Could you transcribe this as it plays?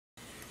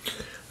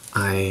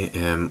I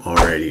am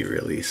already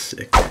really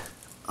sick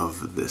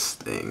of this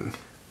thing,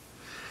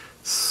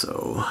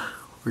 so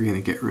we're gonna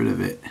get rid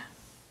of it.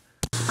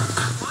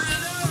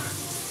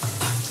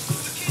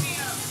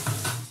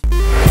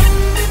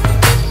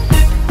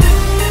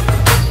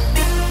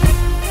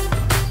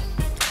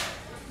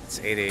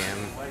 It's 8 a.m.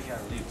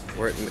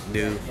 We're at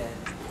McDo.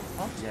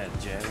 Yeah,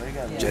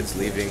 Jed. Jed's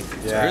leaving.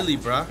 It's early,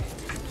 bro.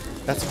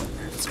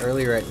 It's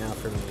early right now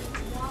for me.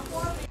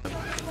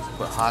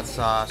 Put hot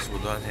sauce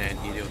with one hand,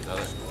 eat it with the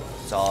other.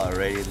 It's all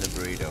already in the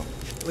burrito.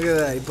 Look at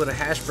that, he put a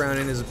hash brown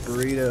in his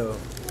burrito.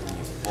 And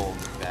you fold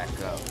it back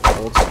up.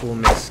 Old school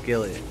mixed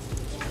skillet.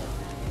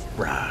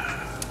 Rah.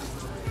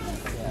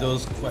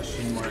 Those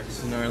question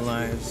marks in our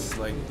lives,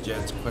 like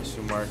Jed's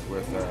question mark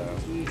with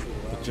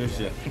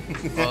Patricia.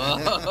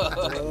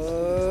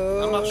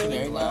 I'm actually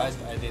married now.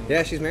 I didn't.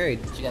 Yeah, she's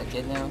married. She got a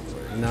kid now?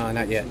 No,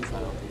 not yet.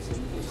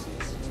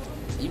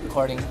 You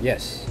recording?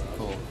 Yes.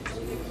 Cool.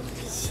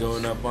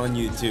 Showing up on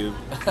YouTube.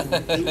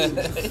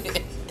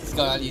 It's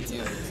going on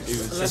YouTube.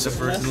 It's just the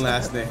first and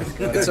last name.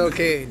 It's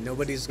okay.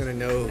 Nobody's gonna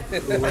know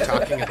who we're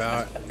talking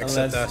about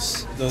except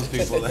us. Those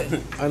people.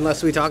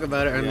 Unless we talk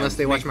about it, or unless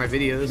they watch my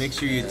videos. Make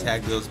sure you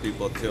tag those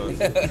people too.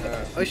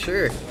 Oh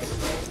sure.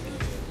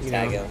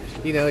 Tag him.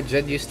 You know,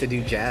 Jed used to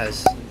do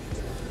jazz.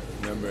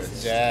 Remember,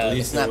 Jazz.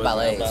 It's not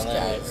ballet, it's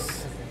jazz.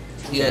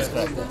 You guys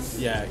correct this.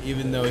 Yeah,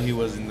 even though he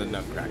was in the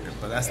Nutcracker,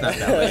 but that's not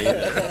ballet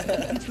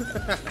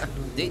either.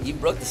 Dude, you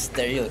broke the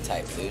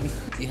stereotype, dude.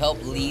 You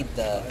helped lead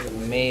the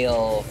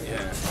male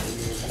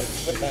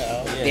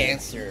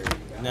dancer.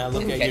 Now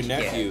look at your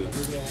nephew.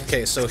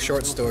 Okay, so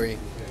short story.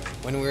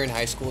 When we were in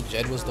high school,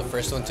 Jed was the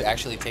first one to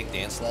actually take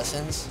dance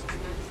lessons.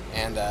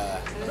 And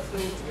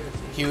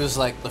he was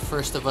like the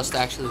first of us to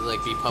actually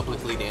like be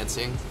publicly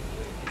dancing.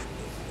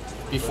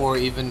 Before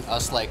even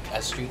us like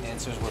as street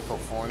dancers were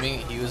performing,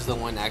 he was the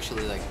one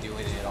actually like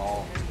doing it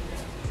all.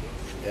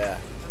 Yeah.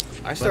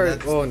 I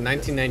started, well, in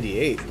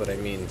 1998, but I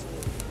mean...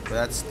 But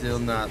that's still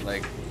not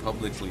like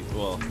publicly,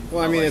 well,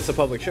 I mean, it's a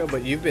public show,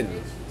 but you've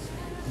been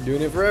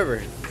doing it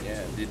forever.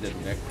 Yeah, did the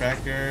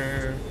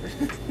Nutcracker.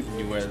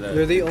 You wear the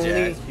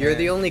You're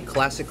the only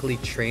classically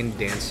trained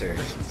dancer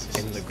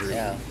in the group.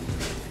 Yeah.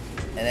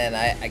 And then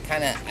I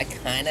kind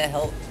of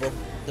helped broke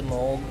the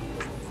mold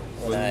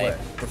when I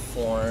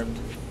performed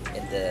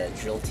in the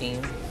drill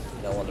team,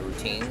 you know, one of the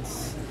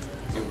routines.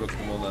 You broke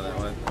the mold on that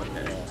one?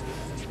 Okay. Yeah.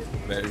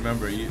 But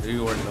remember, you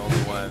weren't the only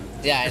one.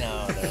 Yeah, I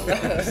know.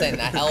 I'm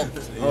saying I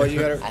helped. Oh, you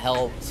gotta. I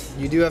helped.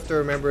 You do have to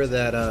remember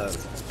that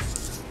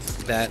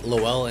that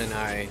Lowell and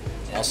I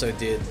also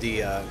did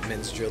the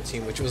men's drill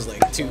team, which was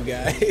like 2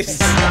 guys.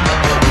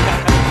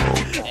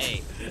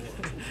 Hey,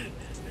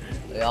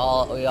 we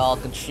all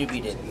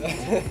contributed.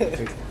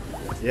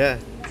 Yeah.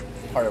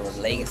 Part of our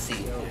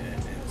legacy.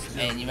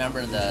 And you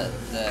remember the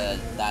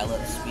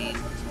dial-up speed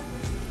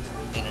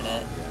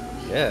internet?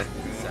 Yeah.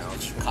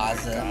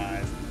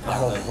 Casa.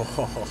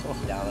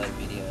 Download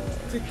video.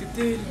 Take a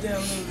day to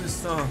download this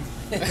song.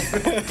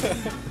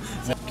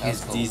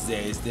 Kids these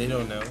days, they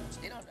don't know.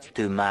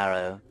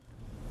 Tomorrow.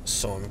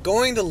 So I'm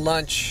going to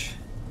lunch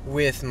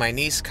with my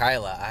niece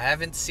Kyla. I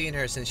haven't seen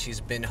her since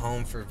she's been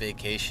home for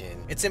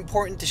vacation. It's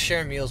important to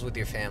share meals with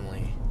your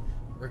family.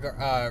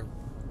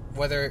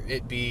 Whether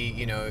it be,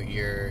 you know,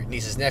 your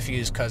nieces,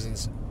 nephews,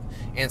 cousins,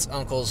 aunts,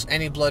 uncles,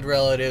 any blood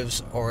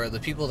relatives, or the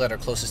people that are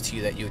closest to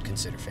you that you would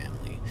consider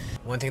family.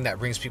 One thing that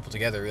brings people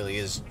together really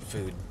is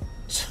food.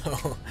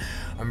 So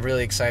I'm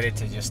really excited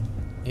to just,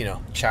 you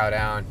know, chow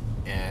down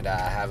and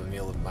have a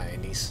meal with my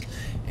niece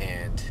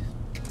and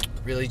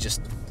really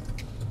just,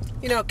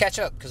 you know, catch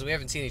up because we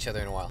haven't seen each other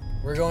in a while.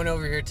 We're going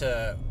over here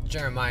to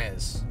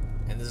Jeremiah's,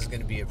 and this is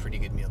going to be a pretty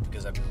good meal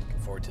because I've been looking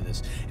forward to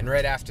this. And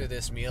right after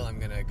this meal, I'm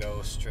going to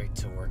go straight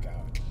to work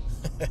out.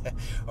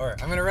 Or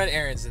I'm going to run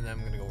errands and then I'm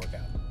going to go work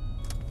out.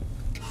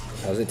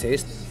 How's it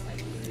taste?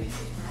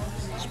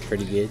 It's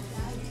pretty good.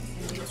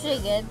 It's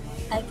pretty good.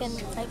 I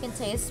can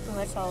taste pretty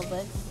much all of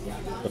it.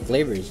 What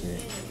flavor is in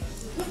it?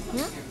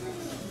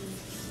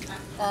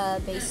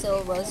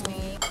 Basil,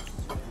 rosemary.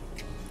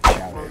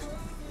 Chowder.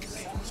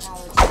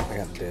 I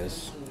got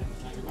this.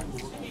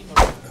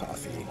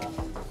 Coffee.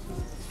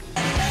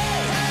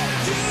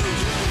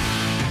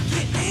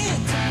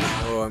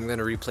 Oh, I'm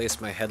gonna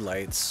replace my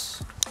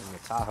headlights in the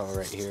Tahoe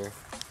right here.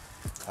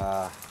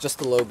 Just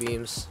the low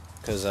beams,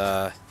 cause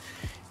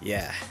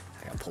yeah,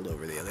 I got pulled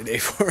over the other day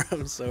for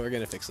them, so we're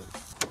gonna fix them.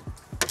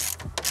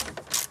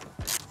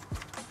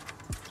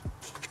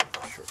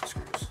 Short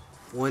screws.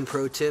 One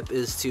pro tip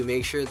is to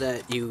make sure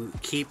that you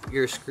keep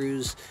your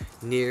screws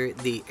near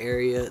the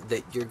area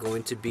that you're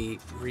going to be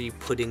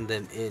re-putting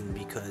them in,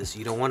 because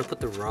you don't want to put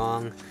the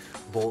wrong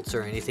bolts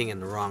or anything in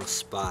the wrong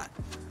spot.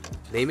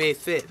 They may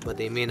fit, but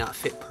they may not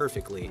fit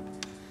perfectly.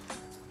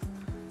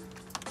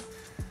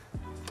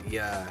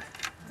 Yeah,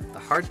 the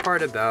hard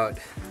part about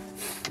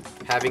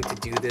having to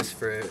do this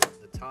for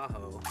the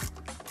Tahoe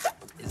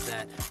is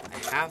that I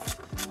have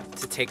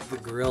to take the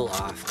grill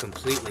off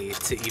completely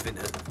to even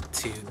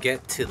to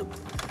get to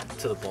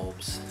the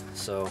bulbs.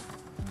 So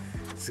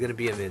it's gonna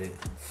be a minute.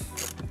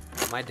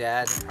 My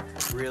dad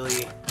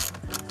really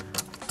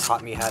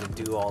taught me how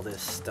to do all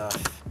this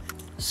stuff.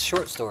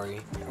 Short story,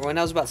 when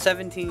I was about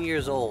 17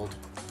 years old,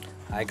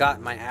 I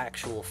got my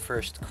actual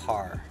first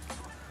car.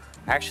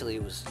 Actually,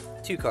 it was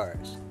 2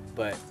 cars,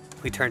 but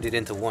we turned it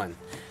into one.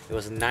 It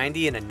was a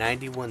 90 and a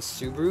 91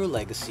 Subaru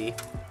Legacy.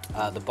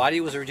 The body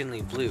was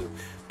originally blue,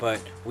 but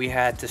we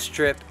had to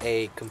strip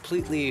a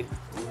completely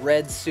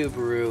red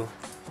Subaru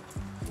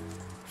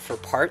for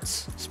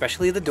parts,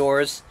 especially the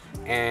doors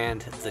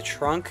and the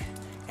trunk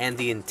and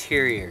the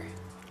interior.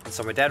 And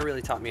so my dad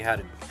really taught me how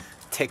to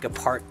take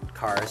apart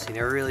cars. He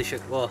never really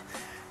showed, well,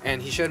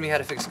 and he showed me how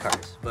to fix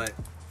cars. But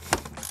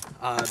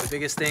the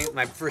biggest thing,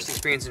 my first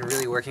experience in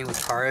really working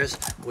with cars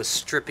was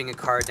stripping a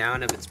car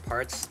down of its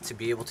parts to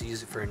be able to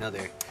use it for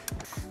another.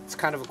 It's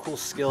kind of a cool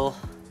skill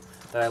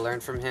that I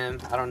learned from him.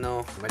 I don't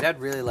know, my dad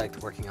really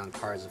liked working on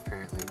cars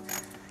apparently.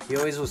 He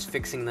always was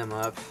fixing them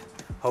up,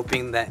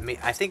 hoping that,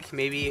 I think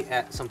maybe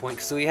at some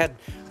point, so we had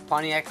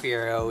Pontiac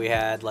Fiero, we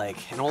had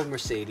like an old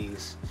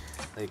Mercedes,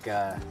 like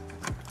I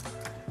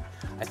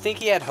think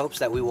he had hopes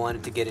that we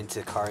wanted to get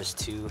into cars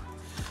too.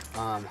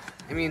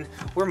 I mean,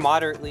 we're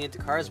moderately into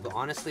cars, but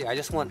honestly, I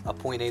just want a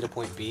point A to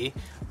point B.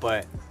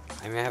 But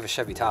I mean, I have a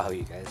Chevy Tahoe,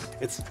 you guys.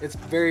 It's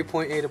very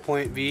point A to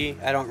point B.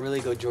 I don't really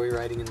go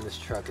joyriding in this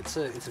truck. It's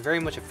very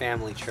much a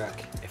family truck,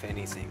 if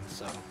anything.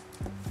 So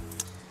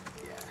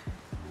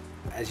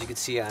yeah, as you can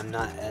see, I'm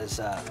not as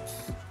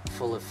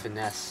full of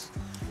finesse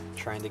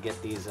trying to get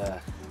these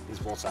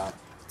bolts out.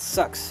 It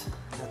sucks.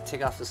 I have to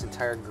take off this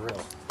entire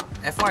grill.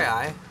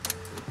 FYI,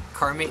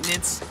 car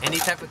maintenance, any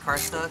type of car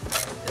stuff,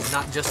 is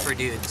not just for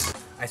dudes.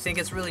 I think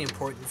it's really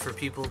important for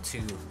people to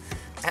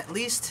at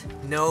least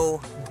know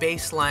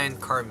baseline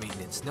car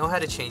maintenance, know how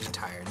to change a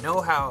tire,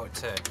 know how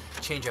to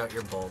change out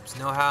your bulbs,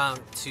 know how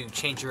to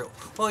change your,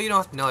 well, you don't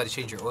have to know how to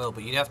change your oil,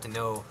 but you have to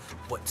know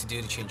what to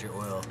do to change your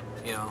oil,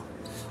 you know,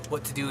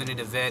 what to do in an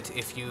event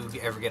if you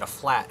ever get a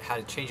flat, how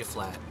to change a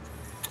flat,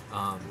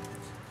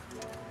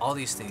 all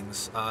these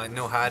things,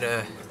 know how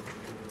to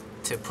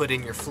put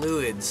in your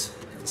fluids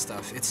and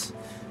stuff.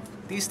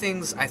 These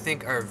things, I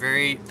think, are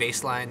very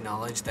baseline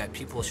knowledge that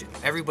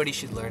everybody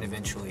should learn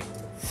eventually,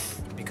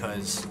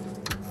 because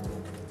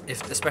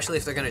especially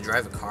if they're gonna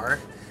drive a car,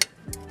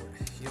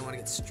 you don't want to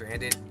get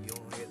stranded, you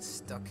don't want to get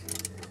stuck,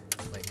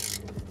 like,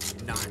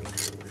 not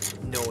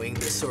knowing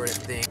this sort of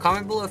thing.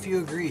 Comment below if you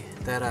agree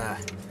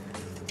that,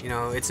 you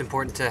know, it's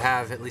important to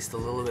have at least a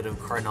little bit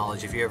of car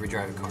knowledge if you ever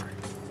drive a car.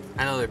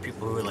 I know there are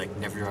people who, like,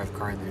 never drive a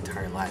car in their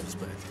entire lives,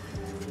 but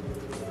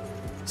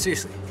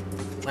seriously,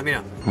 let me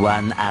know.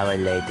 1 hour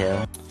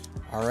later.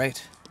 All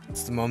right,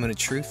 it's the moment of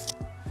truth.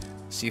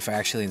 See if I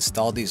actually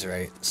installed these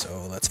right,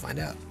 so let's find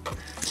out.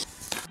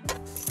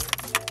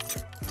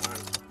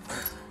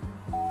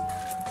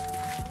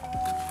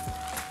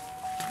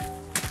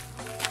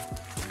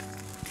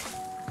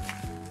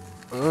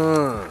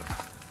 Oh,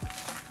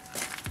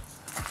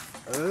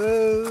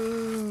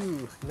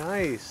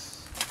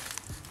 nice.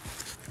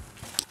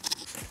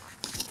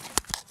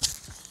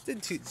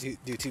 Didn't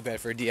do too bad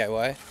for a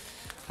DIY.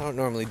 I don't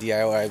normally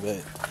DIY,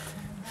 but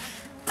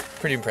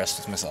pretty impressed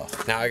with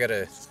myself. Now I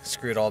gotta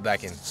screw it all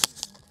back in.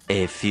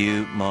 A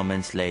few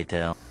moments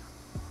later.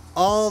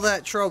 All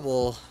that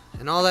trouble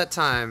and all that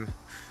time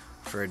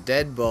for a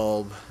dead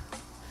bulb.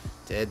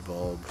 Dead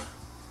bulb.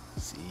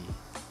 See?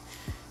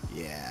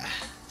 Yeah.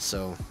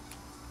 So,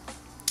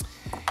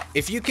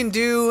 if you can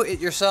do it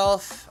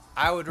yourself,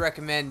 I would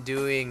recommend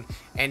doing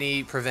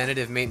any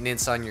preventative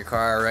maintenance on your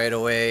car right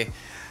away.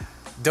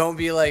 Don't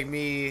be like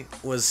me.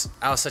 I was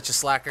such a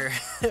slacker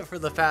for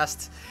the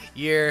past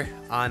year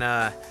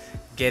on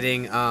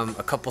getting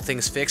a couple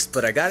things fixed,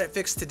 but I got it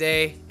fixed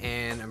today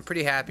and I'm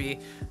pretty happy.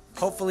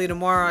 Hopefully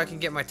tomorrow I can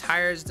get my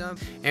tires done.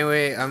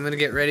 Anyway, I'm gonna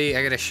get ready.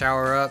 I gotta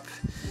shower up,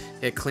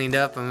 get cleaned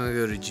up. I'm gonna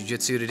go to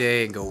jiu-jitsu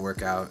today and go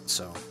work out.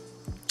 So